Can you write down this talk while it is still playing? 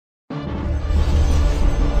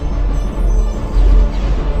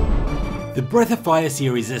The Breath of Fire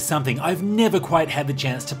series is something I've never quite had the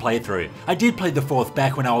chance to play through. I did play the fourth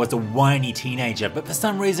back when I was a whiny teenager, but for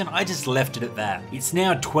some reason I just left it at that. It's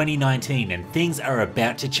now 2019 and things are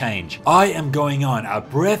about to change. I am going on a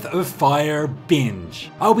Breath of Fire binge.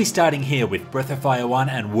 I'll be starting here with Breath of Fire 1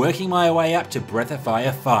 and working my way up to Breath of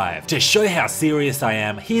Fire 5. To show how serious I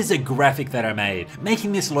am, here's a graphic that I made.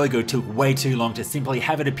 Making this logo took way too long to simply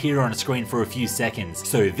have it appear on a screen for a few seconds,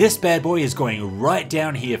 so this bad boy is going right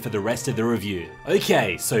down here for the rest of the review.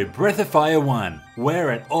 Okay, so Breath of Fire 1,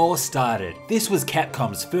 where it all started. This was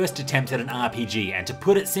Capcom's first attempt at an RPG, and to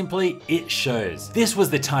put it simply, it shows. This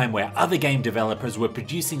was the time where other game developers were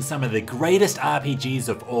producing some of the greatest RPGs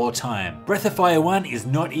of all time. Breath of Fire 1 is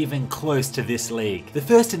not even close to this league. The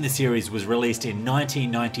first in the series was released in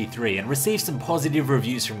 1993 and received some positive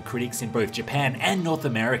reviews from critics in both Japan and North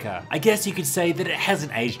America. I guess you could say that it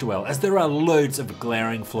hasn't aged well, as there are loads of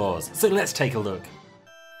glaring flaws, so let's take a look.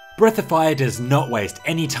 Breath of Fire does not waste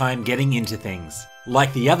any time getting into things.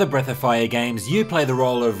 Like the other Breath of Fire games, you play the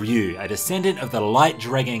role of Ryu, a descendant of the Light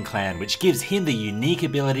Dragon clan, which gives him the unique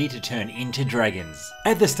ability to turn into dragons.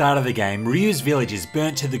 At the start of the game, Ryu's village is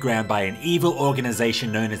burnt to the ground by an evil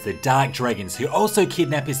organization known as the Dark Dragons, who also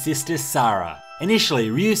kidnap his sister Sarah.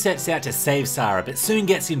 Initially, Ryu sets out to save Sarah, but soon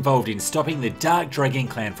gets involved in stopping the Dark Dragon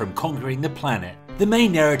clan from conquering the planet. The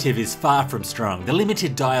main narrative is far from strong. The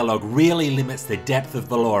limited dialogue really limits the depth of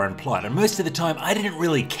the lore and plot, and most of the time I didn't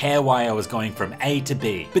really care why I was going from A to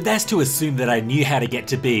B. But that's to assume that I knew how to get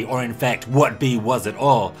to B, or in fact what B was at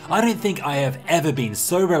all. I don't think I have ever been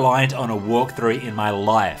so reliant on a walkthrough in my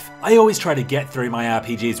life. I always try to get through my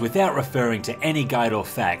RPGs without referring to any guide or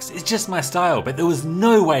facts. It's just my style, but there was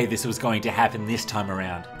no way this was going to happen this time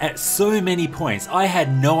around. At so many points, I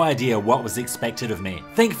had no idea what was expected of me.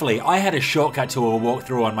 Thankfully, I had a shortcut to a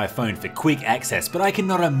walkthrough on my phone for quick access, but I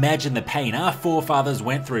cannot imagine the pain our forefathers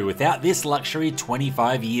went through without this luxury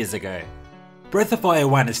 25 years ago. Breath of Fire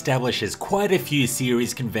 1 establishes quite a few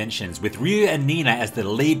series conventions, with Ryu and Nina as the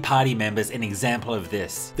lead party members an example of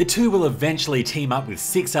this. The two will eventually team up with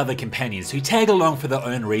 6 other companions who tag along for their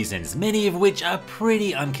own reasons, many of which are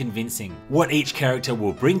pretty unconvincing. What each character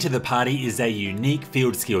will bring to the party is a unique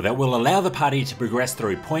field skill that will allow the party to progress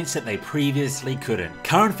through points that they previously couldn't.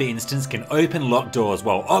 Karin, for instance, can open locked doors,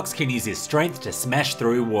 while Ox can use his strength to smash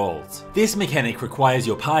through walls. This mechanic requires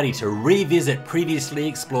your party to revisit previously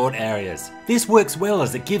explored areas. This works well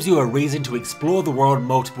as it gives you a reason to explore the world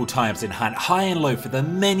multiple times and hunt high and low for the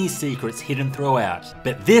many secrets hidden throughout.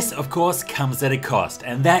 But this, of course, comes at a cost,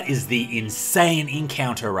 and that is the insane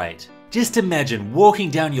encounter rate. Just imagine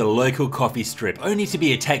walking down your local coffee strip only to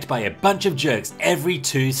be attacked by a bunch of jerks every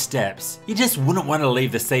 2 steps. You just wouldn't want to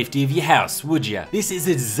leave the safety of your house, would you? This is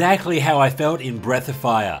exactly how I felt in Breath of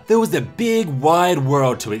Fire. There was a big, wide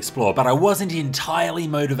world to explore, but I wasn't entirely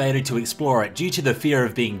motivated to explore it due to the fear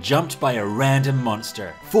of being jumped by a random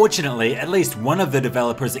monster. Fortunately, at least one of the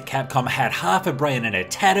developers at Capcom had half a brain and a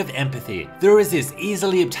tad of empathy. There is this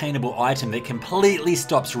easily obtainable item that completely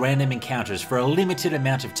stops random encounters for a limited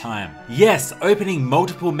amount of time. Yes, opening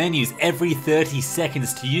multiple menus every 30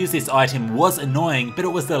 seconds to use this item was annoying, but it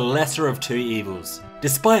was the lesser of 2 evils.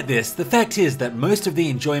 Despite this, the fact is that most of the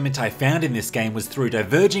enjoyment I found in this game was through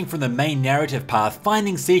diverging from the main narrative path,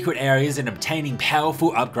 finding secret areas and obtaining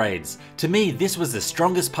powerful upgrades. To me, this was the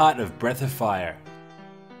strongest part of Breath of Fire.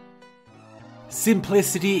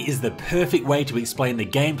 Simplicity is the perfect way to explain the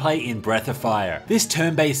gameplay in Breath of Fire. This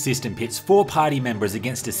turn-based system pits 4 party members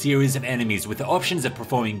against a series of enemies with the options of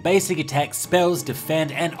performing basic attacks, spells,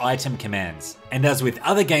 defend, and item commands. And as with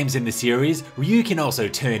other games in the series, Ryu can also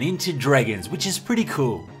turn into dragons, which is pretty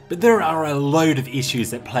cool. But there are a load of issues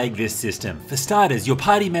that plague this system. For starters, your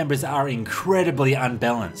party members are incredibly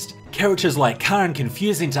unbalanced. Characters like Karin can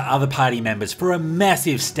fuse into other party members for a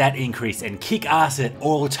massive stat increase and kick ass at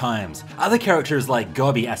all times. Other characters like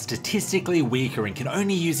Gobby are statistically weaker and can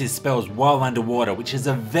only use his spells while underwater, which is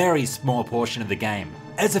a very small portion of the game.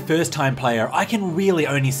 As a first time player, I can really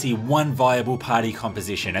only see one viable party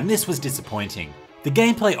composition, and this was disappointing. The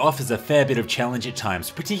gameplay offers a fair bit of challenge at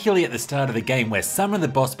times, particularly at the start of the game where some of the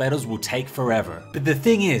boss battles will take forever. But the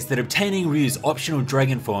thing is that obtaining Ryu's optional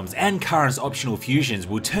dragon forms and Karin's optional fusions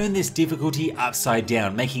will turn this difficulty upside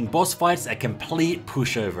down, making boss fights a complete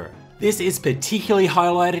pushover. This is particularly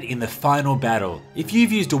highlighted in the final battle. If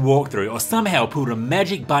you've used a walkthrough or somehow pulled a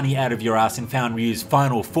magic bunny out of your ass and found Ryu's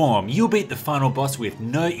final form, you'll beat the final boss with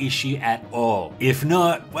no issue at all. If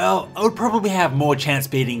not, well, I would probably have more chance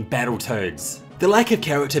beating Battletoads. The lack of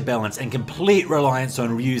character balance and complete reliance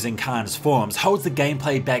on Ryu's and Khan's forms holds the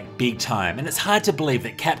gameplay back big time, and it's hard to believe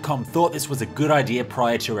that Capcom thought this was a good idea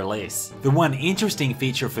prior to release. The one interesting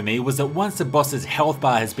feature for me was that once a boss's health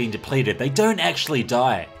bar has been depleted, they don't actually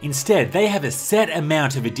die. Instead, they have a set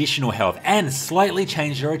amount of additional health and slightly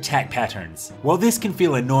change their attack patterns. While this can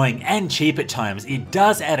feel annoying and cheap at times, it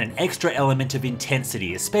does add an extra element of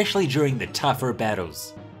intensity, especially during the tougher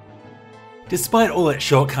battles. Despite all its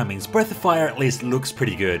shortcomings, Breath of Fire at least looks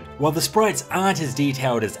pretty good. While the sprites aren't as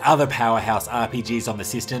detailed as other powerhouse RPGs on the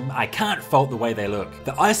system, I can't fault the way they look.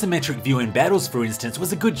 The isometric view in battles, for instance,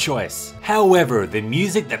 was a good choice. However, the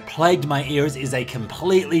music that plagued my ears is a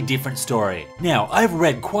completely different story. Now, I've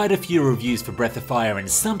read quite a few reviews for Breath of Fire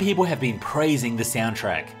and some people have been praising the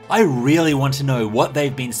soundtrack. I really want to know what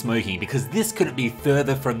they've been smoking because this couldn't be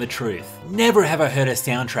further from the truth. Never have I heard a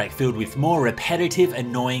soundtrack filled with more repetitive,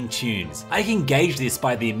 annoying tunes. I can gauge this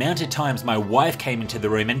by the amount of times my wife came into the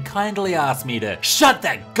room and kindly asked me to shut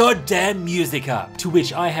that goddamn music up, to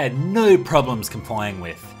which I had no problems complying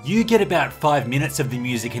with. You get about 5 minutes of the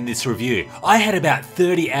music in this review. I had about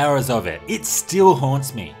 30 hours of it. It still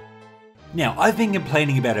haunts me. Now, I've been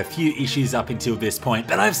complaining about a few issues up until this point,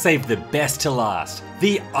 but I've saved the best to last.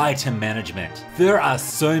 The item management. There are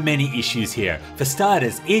so many issues here. For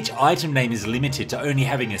starters, each item name is limited to only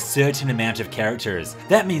having a certain amount of characters.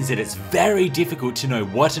 That means that it's very difficult to know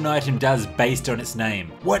what an item does based on its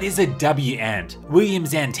name. What is a W-Ant?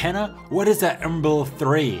 William's Antenna? What is a Umbrel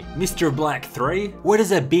 3? Mr. Black 3? What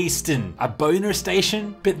is a Beastin? A Boner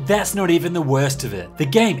Station? But that's not even the worst of it. The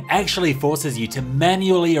game actually forces you to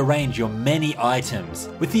manually arrange your many items.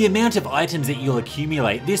 With the amount of items that you'll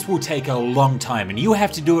accumulate, this will take a long time and you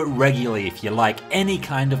have to do it regularly if you like any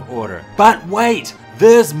kind of order. But wait!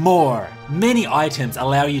 There's more! Many items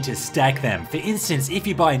allow you to stack them. For instance, if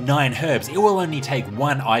you buy 9 herbs, it will only take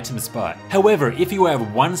 1 item spot. However, if you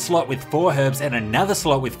have 1 slot with 4 herbs and another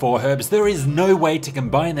slot with 4 herbs, there is no way to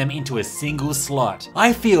combine them into a single slot.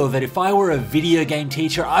 I feel that if I were a video game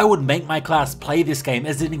teacher, I would make my class play this game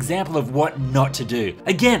as an example of what not to do.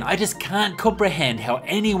 Again, I just can't comprehend how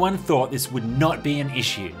anyone thought this would not be an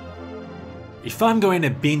issue. If I'm going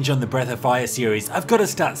to binge on the Breath of Fire series, I've got to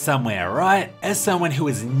start somewhere, right? As someone who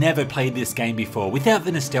has never played this game before, without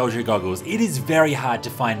the nostalgia goggles, it is very hard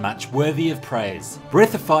to find much worthy of praise.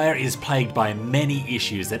 Breath of Fire is plagued by many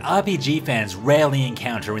issues that RPG fans rarely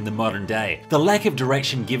encounter in the modern day. The lack of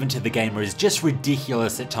direction given to the gamer is just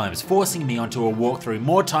ridiculous at times, forcing me onto a walkthrough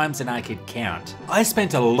more times than I could count. I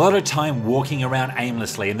spent a lot of time walking around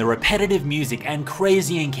aimlessly, and the repetitive music and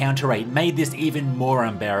crazy encounter rate made this even more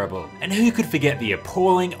unbearable. And who could forget the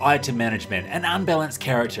appalling item management and unbalanced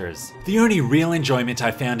characters? The only real enjoyment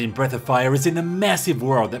I found in Breath of Fire is in the massive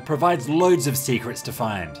world that provides loads of secrets to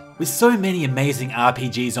find. With so many amazing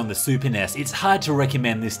RPGs on the Super NES, it's hard to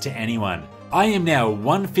recommend this to anyone. I am now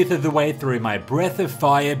 1/5 of the way through my Breath of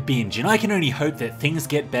Fire binge, and I can only hope that things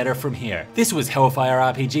get better from here. This was Hellfire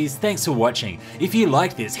RPGs, thanks for watching. If you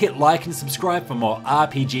liked this, hit like and subscribe for more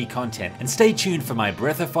RPG content, and stay tuned for my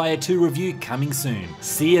Breath of Fire 2 review coming soon.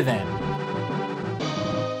 See you then.